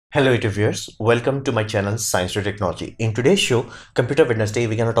Hello YouTube viewers, welcome to my channel Science to Technology. In today's show, Computer Wednesday,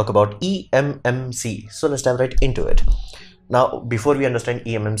 we're going to talk about eMMC. So let's dive right into it. Now, before we understand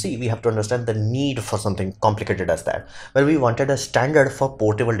eMMC, we have to understand the need for something complicated as that. Well, we wanted a standard for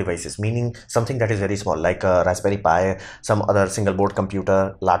portable devices, meaning something that is very small, like a Raspberry Pi, some other single board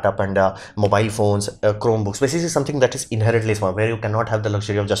computer, laptop, and mobile phones, Chromebooks. Basically, something that is inherently small, where you cannot have the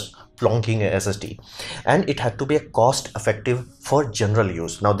luxury of just plonking a SSD. And it had to be a cost-effective for general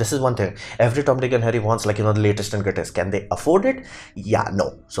use. Now, this is one thing. Every Tom, Dick, and Harry wants, the latest and greatest. Can they afford it? Yeah,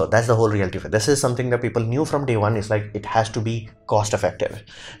 no. So that's the whole reality of it. This is something that people knew from day one. It's like it has to be cost effective.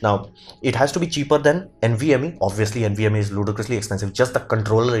 Now it has to be cheaper than NVMe. Obviously NVMe is ludicrously expensive. Just the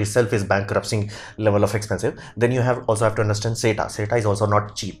controller itself is bankruptcy level of expensive. Then you also have to understand SATA is also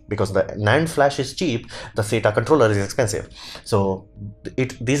not cheap, because the NAND flash is cheap, the SATA controller is expensive. So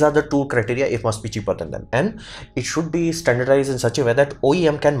these are the two criteria. It must be cheaper than them, and it should be standardized in such a way that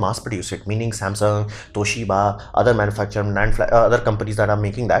OEM can mass produce it, meaning Samsung, Toshiba, other manufacturer, NAND flash, other companies that are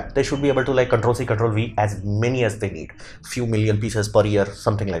making that, they should be able to control C, control V, as many as they need, few million pieces per year,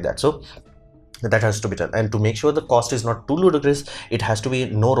 something like that. So that has to be done, and to make sure the cost is not too ludicrous, it has to be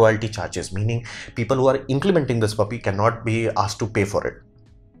no royalty charges, meaning people who are implementing this puppy cannot be asked to pay for it.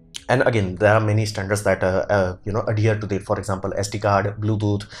 And again, there are many standards that adhere to it. For example, SD card,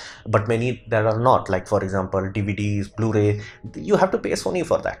 Bluetooth, but many that are not, like for example DVDs, Blu-ray, you have to pay Sony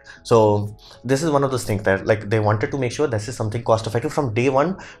for that. So this is one of those things that they wanted to make sure this is something cost effective from day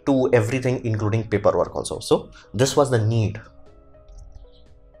one to everything, including paperwork also. So this was the need.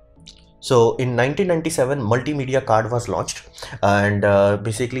 So in 1997, multimedia card was launched, and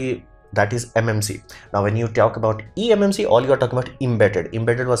basically that is MMC. Now when you talk about eMMC, all you are talking about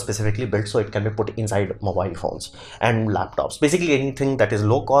embedded was specifically built so it can be put inside mobile phones and laptops, basically anything that is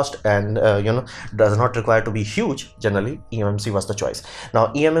low cost and does not require to be huge. Generally eMMC was the choice.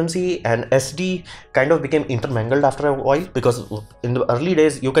 Now eMMC and SD kind of became intermingled after a while, because in the early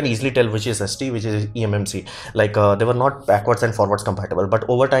days you can easily tell which is SD, which is eMMC. They were not backwards and forwards compatible, but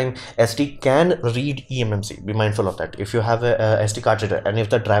over time SD can read eMMC. Be mindful of that. If you have a SD card reader, and if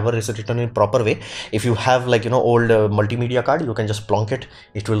the driver is written in proper way, if you have old multimedia card, you can just plonk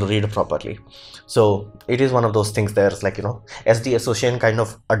it will read properly. So it is one of those things. There's SD Association kind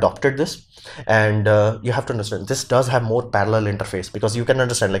of adopted this, and you have to understand this does have more parallel interface, because you can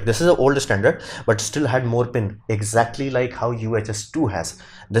understand this is an old standard but still had more pin, exactly like how UHS-2 has.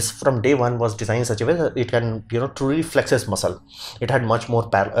 This from day one was designed in such a way that it can truly flex its muscle. It had much more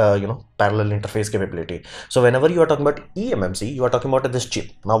parallel interface capability. So whenever you are talking about eMMC, you are talking about this chip.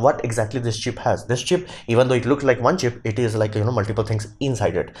 Now what exactly this chip has? This chip, even though it looks like one chip, it is multiple things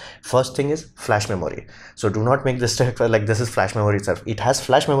inside it. First thing is flash memory. So do not make this like this is flash memory itself. It has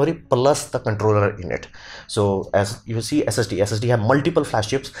flash memory plus the controller in it. So as you see, SSD have multiple flash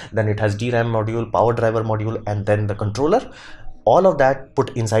chips, then it has DRAM module, power driver module, and then the controller. All of that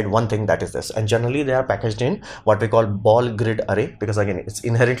put inside one thing, that is this. And generally they are packaged in what we call ball grid array, because again it's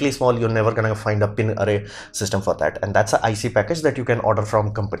inherently small. You're never gonna find a pin array system for that, and that's an IC package that you can order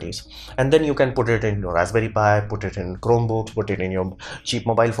from companies, and then you can put it in your Raspberry Pi, put it in Chromebooks, put it in your cheap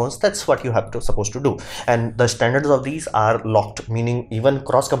mobile phones. That's what you have to supposed to do. And the standards of these are locked, meaning even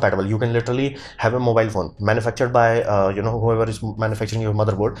cross compatible. You can literally have a mobile phone manufactured by whoever is manufacturing your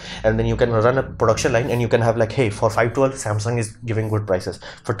motherboard, and then you can run a production line, and you can have hey, for 512 Samsung is giving good prices.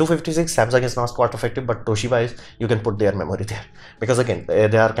 For 256 Samsung is not cost effective, but Toshiba is. You can put their memory there, because again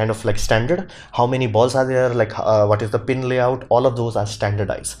they are kind of standard. How many balls are there, what is the pin layout, all of those are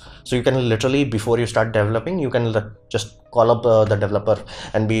standardized. So you can literally, before you start developing, you can just call up the developer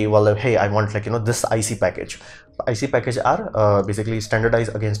and be, well, hey, I want this IC package. IC package are basically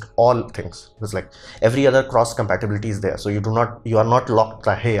standardized against all things. It's every other cross compatibility is there, so you are not locked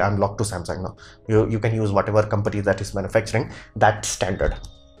hey, I'm locked to Samsung. Now you can use whatever company that is manufacturing that standard.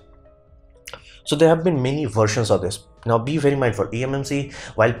 So there have been many versions of this. Now be very mindful, eMMC,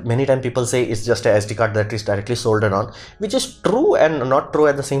 while many times people say it's just a SD card that is directly soldered on, which is true and not true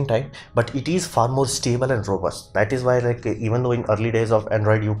at the same time, but it is far more stable and robust. That is why even though in early days of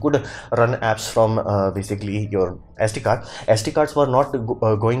Android you could run apps from basically your SD card, SD cards were not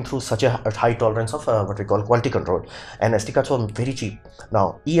going through such a high tolerance of what we call quality control, and SD cards were very cheap.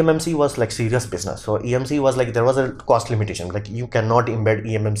 Now eMMC was serious business. So eMMC was there was a cost limitation, you cannot embed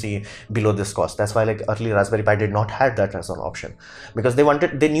eMMC below this cost. That's why early Raspberry Pi did not have had that as an option, because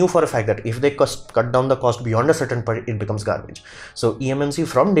they knew for a fact that if they cut down the cost beyond a certain point, it becomes garbage. So eMMC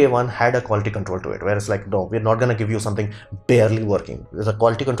from day one had a quality control to it, whereas like, no, we're not going to give you something barely working. The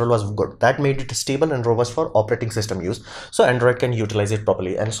quality control was good. That made it stable and robust for operating system use, so Android can utilize it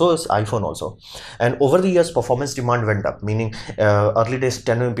properly, and so is iPhone also. And over the years, performance demand went up, meaning early days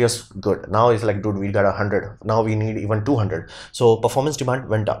 10 Mbps good, now it's like, dude, we got 100, now we need even 200. So performance demand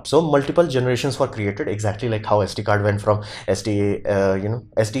went up, so multiple generations were created, exactly like how SD card went from SD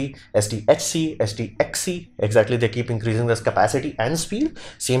SDHC, SDXC, exactly. They keep increasing this capacity and speed.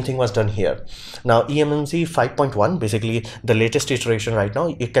 Same thing was done here. Now eMMC 5.1, basically the latest iteration right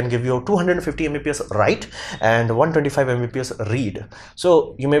now, it can give you 250 Mbps write and 125 Mbps read.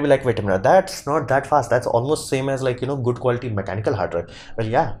 So you may be like, wait a minute, that's not that fast, that's almost same as like, good quality mechanical hard drive. Well,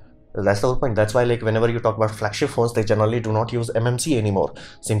 yeah, that's the whole point. That's why, like, whenever you talk about flagship phones, they generally do not use MMC anymore,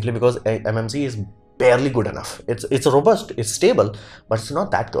 simply because MMC is barely good enough. It's robust, it's stable, but it's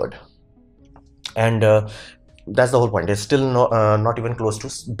not that good. And that's the whole point. It's still not even close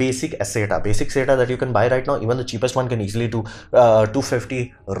to basic SATA. Basic SATA that you can buy right now, even the cheapest one can easily do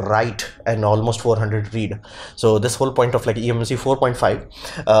 250 write and almost 400 read. So this whole point of like eMMC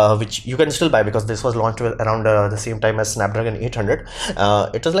 4.5, which you can still buy because this was launched around the same time as Snapdragon 800.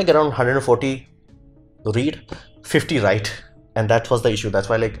 It was like around 140 read, 50 write, and that was the issue. That's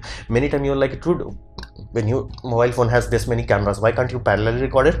why, like, many times you're like, dude, when your mobile phone has this many cameras, why can't you parallelly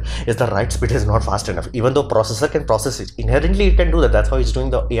record it? Is the write speed is not fast enough. Even though processor can process it, inherently it can do that. That's how it's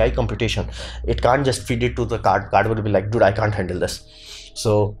doing the AI computation. It can't just feed it to the card. Card will be like, dude, I can't handle this.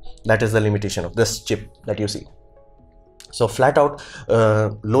 So that is the limitation of this chip that you see. So flat out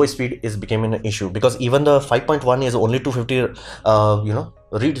low speed is becoming an issue, because even the 5.1 is only 250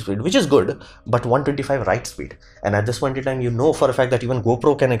 read speed, which is good, but 125 write speed. And at this point in time, for a fact that even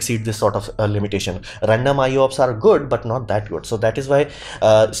GoPro can exceed this sort of limitation. Random IOPS are good, but not that good. So that is why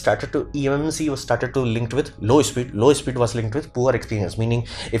eMMC was started to linked with low speed. Low speed was linked with poor experience, meaning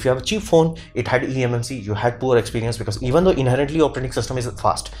if you have a cheap phone, it had eMMC, you had poor experience, because even though inherently operating system is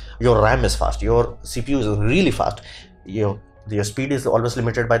fast, your RAM is fast, your CPU is really fast, your speed is always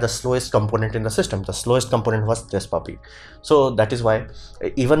limited by the slowest component in the system. The slowest component was this puppy. So that is why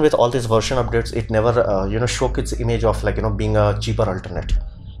even with all these version updates, it never shook its image of like being a cheaper alternate.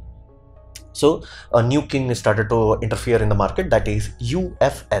 So a new king started to interfere in the market, that is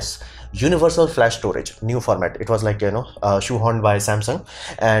UFS, Universal Flash Storage, new format. It was like shoehorned by Samsung,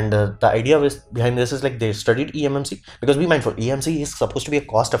 and the idea behind this is like they studied eMMC, because be mindful, eMMC is supposed to be a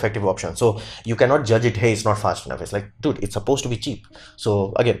cost-effective option, so you cannot judge it, hey, it's not fast enough. It's like, dude, it's supposed to be cheap.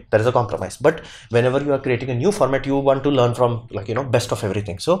 So again, there is a compromise. But whenever you are creating a new format, you want to learn from best of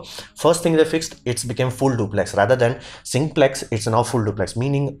everything. So first thing they fixed, it's became full duplex rather than simplex. It's now full duplex,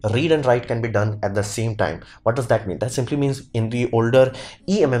 meaning read and write can be done at the same time. What does that mean? That simply means in the older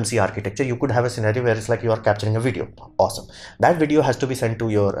eMMC architecture, you could have a scenario where it's like you are capturing a video. Awesome. That video has to be sent to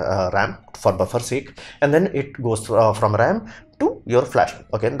your RAM for buffer sake, and then it goes from RAM to your flash.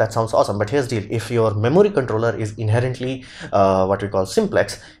 Okay, that sounds awesome. But here's the deal: if your memory controller is inherently what we call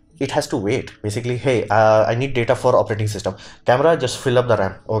simplex, it has to wait. Basically, hey, I need data for operating system. Camera, just fill up the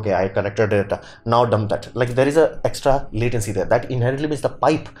RAM. Okay, I connected data. Now dump that. Like, there is a extra latency there. That inherently means the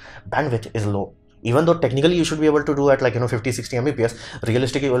pipe bandwidth is low. Even though technically you should be able to do at like 50, 60 Mbps,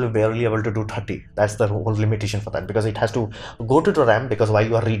 realistically you will be barely able to do 30. That's the whole limitation for that, because it has to go to the RAM, because while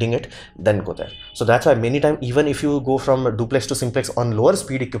you are reading it, then go there. So that's why many times, even if you go from duplex to simplex on lower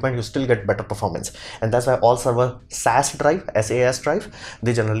speed equipment, you still get better performance. And that's why all server SAS drive,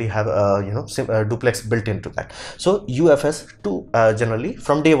 they generally have duplex built into that. So UFS 2 generally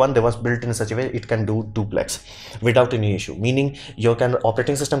from day one, they was built in such a way it can do duplex without any issue, meaning your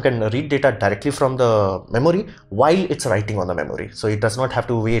operating system can read data directly from the memory while it's writing on the memory, so it does not have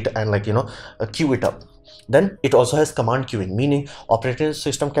to wait and queue it up. Then it also has command queuing, meaning operating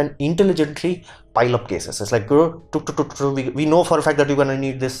system can intelligently pile up cases. It's like, we know for a fact that you're gonna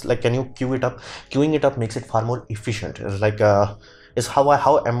need this, like, can you queue it up? Queuing it up makes it far more efficient. It's like is how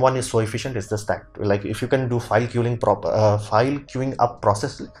M1 is so efficient, is this that, like, if you can do file queuing up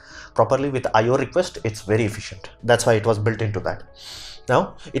process properly with IO request, it's very efficient. That's why it was built into that.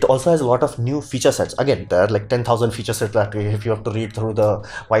 Now, it also has a lot of new feature sets. Again, there are like 10,000 feature sets that if you have to read through the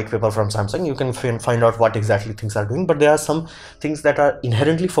white paper from Samsung, you can find out what exactly things are doing. But there are some things that are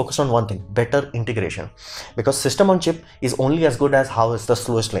inherently focused on one thing: better integration. Because system on chip is only as good as how is the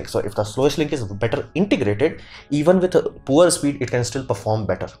slowest link. So if the slowest link is better integrated, even with a poor speed, it can still perform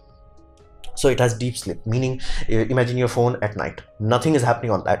better. So it has deep sleep, meaning imagine your phone at night, nothing is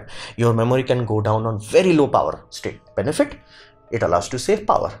happening on that. Your memory can go down on very low power state. Benefit: it allows to save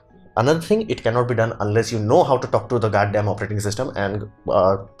power. Another thing, it cannot be done unless you know how to talk to the goddamn operating system, and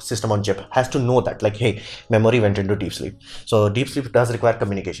system on chip has to know that, like, hey, memory went into deep sleep. So deep sleep does require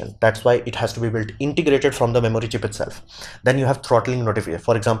communication. That's why it has to be built integrated from the memory chip itself. Then you have throttling notification.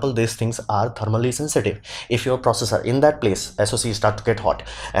 For example, these things are thermally sensitive. If your processor in that place, SoC starts to get hot,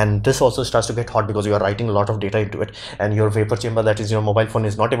 and this also starts to get hot because you are writing a lot of data into it, and your vapor chamber, that is your mobile phone,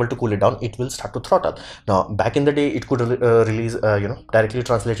 is not able to cool it down, it will start to throttle. Now, back in the day, it could release, directly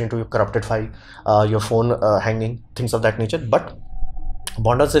translate into corrupted file, your phone hanging, things of that nature. But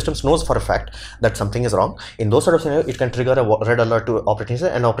Bonded systems knows for a fact that something is wrong. In those sort of scenarios, it can trigger a red alert to operating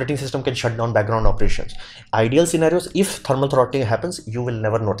system, and operating system can shut down background operations. Ideal scenarios, if thermal throttling happens, you will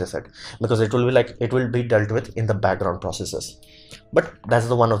never notice it because it will be dealt with in the background processes. But that's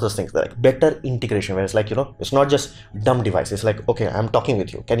the one of those things, like better integration, where it's like, it's not just dumb device. It's like, okay, I'm talking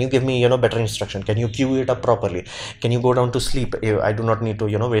with you, can you give me better instruction, can you queue it up properly, can you go down to sleep, I do not need to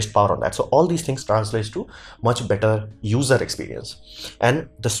waste power on that. So all these things translates to much better user experience, and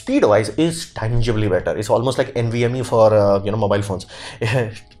the speed wise is tangibly better. It's almost like NVMe for mobile phones.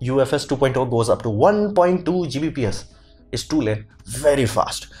 UFS 2.0 goes up to 1.2 Gbps. Is 2-lane, very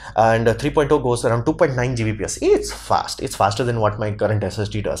fast, and 3.0 goes around 2.9 Gbps. It's fast. It's faster than what my current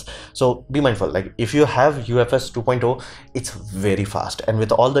SSD does. So be mindful, like if you have UFS 2.0, it's very fast, and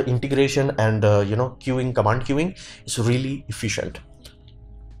with all the integration and queuing, command queuing, it's really efficient.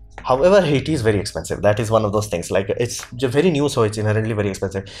 However, it is very expensive. That is one of those things, like it's very new, so it's inherently very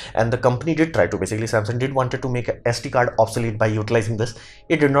expensive. And the company did try to, basically Samsung did wanted to make a SD card obsolete by utilizing this.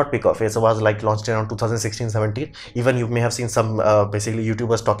 It did not pick off. It was like launched around 2016-17. Even you may have seen some basically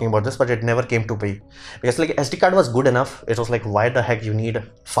YouTubers talking about this, but it never came to be, because like SD card was good enough. It was like, why the heck you need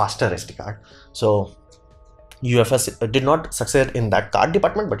faster SD card? So UFS did not succeed in that card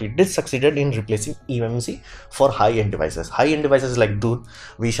department, but it did succeeded in replacing eMMC for high-end devices. High-end devices like, dude,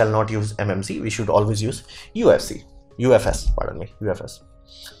 we shall not use MMC, we should always use UFS.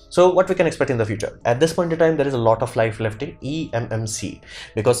 So what we can expect in the future? At this point in time, there is a lot of life left in eMMC,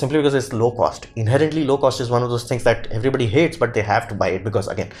 because it's low cost. Inherently low cost is one of those things that everybody hates, but they have to buy it because,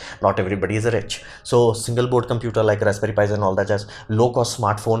 again, not everybody is rich. So single board computer like Raspberry Pis and all that, just low cost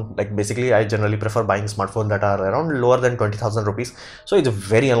smartphone, like basically I generally prefer buying smartphones that are around lower than 20,000 rupees. So it's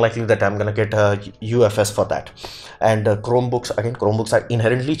very unlikely that I'm gonna get a UFS for that. And Chromebooks, again, Chromebooks are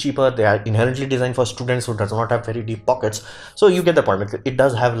inherently cheaper. They are inherently designed for students who does not have very deep pockets. So you get the point. It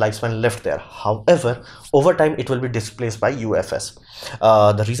does have lifespan left there. However, over time it will be displaced by UFS.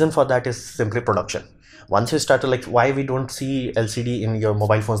 The reason for that is simply production. Once you start to, like, why we don't see LCD in your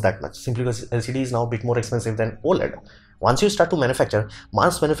mobile phones that much, simply because LCD is now a bit more expensive than OLED. Once you start to manufacture,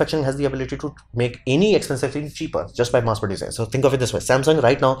 mass manufacturing has the ability to make any expensive thing cheaper just by mass producing. So think of it this way: Samsung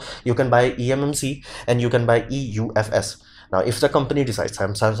right now, you can buy eMMC and you can buy eUFS. Now, if the company decides,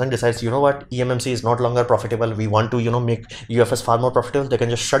 Samsung decides, you know what, eMMC is not longer profitable, we want to, make UFS far more profitable, they can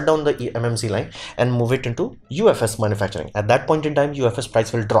just shut down the eMMC line and move it into UFS manufacturing. At that point in time, UFS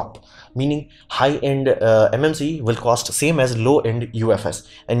price will drop, meaning high-end MMC will cost same as low-end UFS,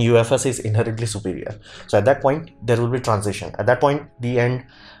 and UFS is inherently superior. So at that point, there will be transition. At that point, the end.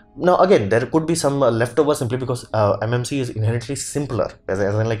 Now again, there could be some leftover simply because MMC is inherently simpler, as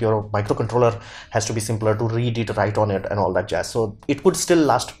in like your microcontroller has to be simpler to read it, write on it and all that jazz. So it could still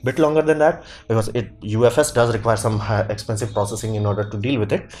last a bit longer than that, because UFS does require some expensive processing in order to deal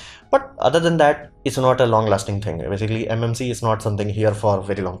with it. But other than that, it's not a long lasting thing. Basically MMC is not something here for a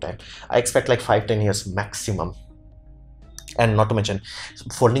very long time. I expect like 5-10 years maximum. And not to mention,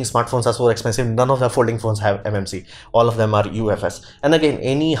 folding smartphones are so expensive. None of the folding phones have MMC. All of them are UFS. And again,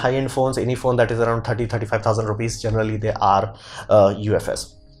 any high-end phones, any phone that is around 30-35,000 rupees, generally they are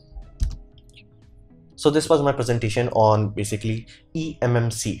UFS. So this was my presentation on basically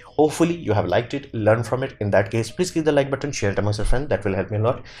eMMC. Hopefully you have liked it, learned from it. In that case, please click the like button, share it amongst your friends. That will help me a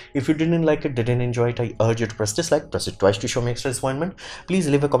lot. If you didn't like it, didn't enjoy it, I urge you to press dislike, press it twice to show me extra disappointment. Please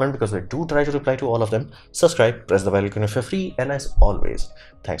leave a comment because I do try to reply to all of them. Subscribe, press the bell icon if you're free, and as always,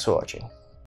 thanks for watching.